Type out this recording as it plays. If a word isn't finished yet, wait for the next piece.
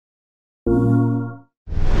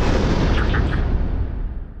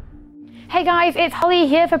Hey guys, it's Holly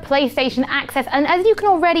here for PlayStation Access, and as you can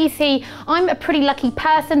already see, I'm a pretty lucky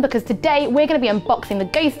person because today we're going to be unboxing the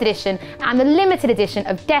Ghost Edition and the limited edition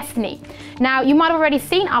of Destiny. Now, you might have already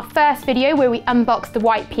seen our first video where we unboxed the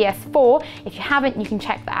white PS4. If you haven't, you can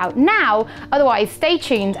check that out now. Otherwise, stay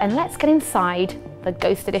tuned and let's get inside the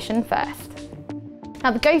Ghost Edition first. Now,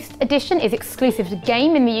 the Ghost Edition is exclusive to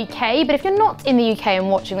Game in the UK, but if you're not in the UK and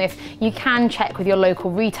watching this, you can check with your local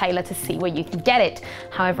retailer to see where you can get it.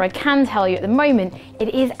 However, I can tell you at the moment,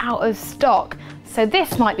 it is out of stock, so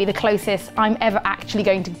this might be the closest I'm ever actually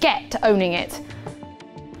going to get to owning it.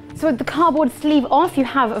 So with the cardboard sleeve off, you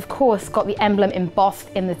have, of course, got the emblem embossed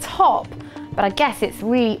in the top, but I guess it's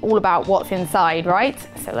really all about what's inside, right?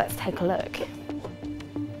 So let's take a look.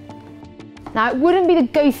 Now, it wouldn't be the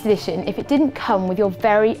Ghost Edition if it didn't come with your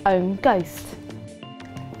very own ghost.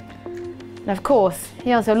 And of course,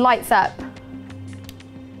 he also lights up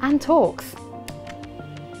and talks.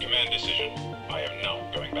 Command decision. I am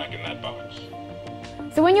not going back in that box.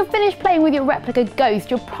 So when you're finished playing with your replica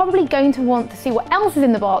ghost, you're probably going to want to see what else is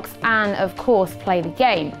in the box and, of course, play the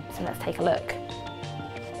game. So let's take a look.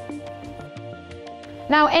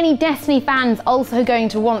 Now, any Destiny fans also going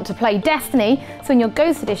to want to play Destiny, so in your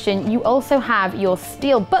Ghost Edition, you also have your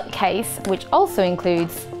steel bookcase, which also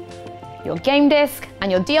includes your game disc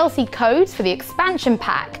and your DLC codes for the expansion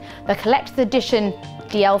pack, the collector's edition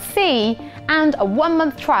DLC, and a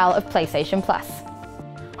 1-month trial of PlayStation Plus.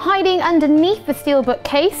 Hiding underneath the steel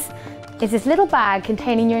bookcase is this little bag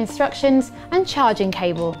containing your instructions and charging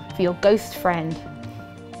cable for your ghost friend.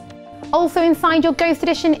 Also inside your Ghost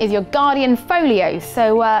Edition is your Guardian folio,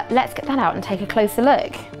 so let's get that out and take a closer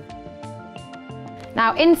look.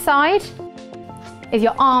 Now, inside is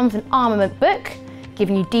your arms and armament book,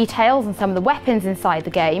 giving you details on some of the weapons inside the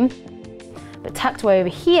game, but tucked away over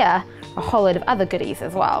here are a whole load of other goodies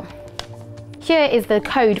as well. Here is the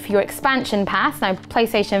code for your expansion pass. Now,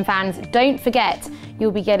 PlayStation fans, don't forget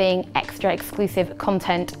you'll be getting extra exclusive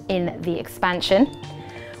content in the expansion.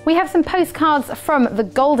 We have some postcards from the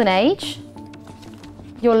Golden Age,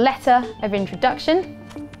 your letter of introduction,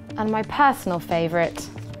 and my personal favourite,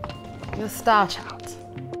 your star chart.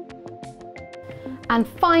 And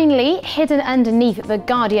finally, hidden underneath the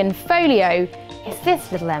Guardian folio is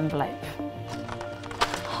this little envelope.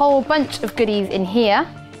 A whole bunch of goodies in here,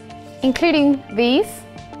 including these,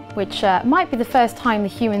 which might be the first time the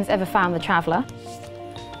humans ever found the Traveller.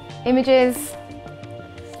 Images,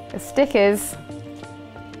 the stickers,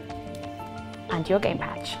 and your game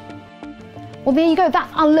patch. Well, there you go, that's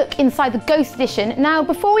our look inside the Ghost Edition. Now,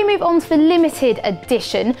 before we move on to the limited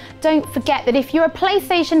edition, don't forget that if you're a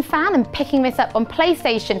PlayStation fan and picking this up on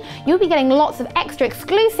PlayStation, you'll be getting lots of extra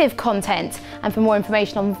exclusive content. And for more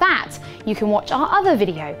information on that, you can watch our other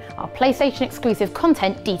video, our PlayStation exclusive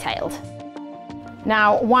content detailed.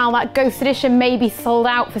 Now, while that Ghost Edition may be sold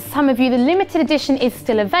out for some of you, the limited edition is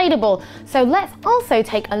still available. So let's also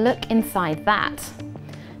take a look inside that.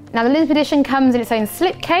 Now, the limited edition comes in its own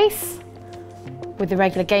slipcase with the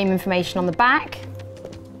regular game information on the back.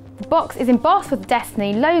 The box is embossed with the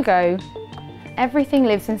Destiny logo. Everything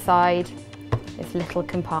lives inside this little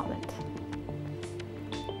compartment.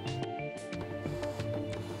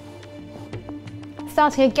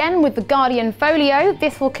 Starting again with the Guardian folio,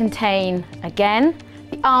 this will contain, again,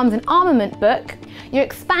 the arms and armament book. Your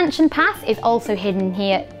expansion pass is also hidden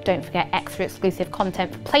here. Don't forget extra exclusive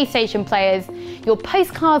content for PlayStation players, your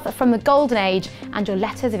postcards from the Golden Age, and your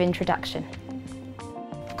letters of introduction.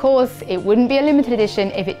 Of course, it wouldn't be a limited edition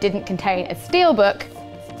if it didn't contain a steelbook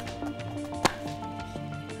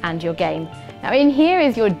and your game. Now, in here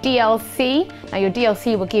is your DLC. Now, your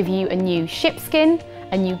DLC will give you a new ship skin,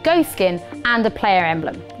 a new ghost skin, and a player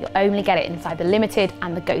emblem. You'll only get it inside the limited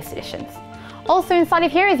and the Ghost Editions. Also inside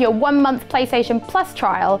of here is your 1-month PlayStation Plus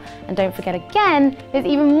trial, and don't forget again, there's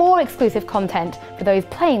even more exclusive content for those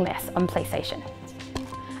playing this on PlayStation.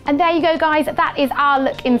 And there you go guys, that is our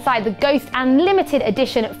look inside the Ghost and limited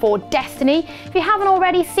edition for Destiny. If you haven't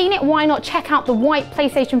already seen it, why not check out the white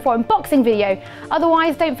PlayStation 4 unboxing video?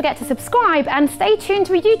 Otherwise, don't forget to subscribe and stay tuned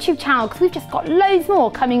to our YouTube channel because we've just got loads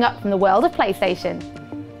more coming up from the world of PlayStation.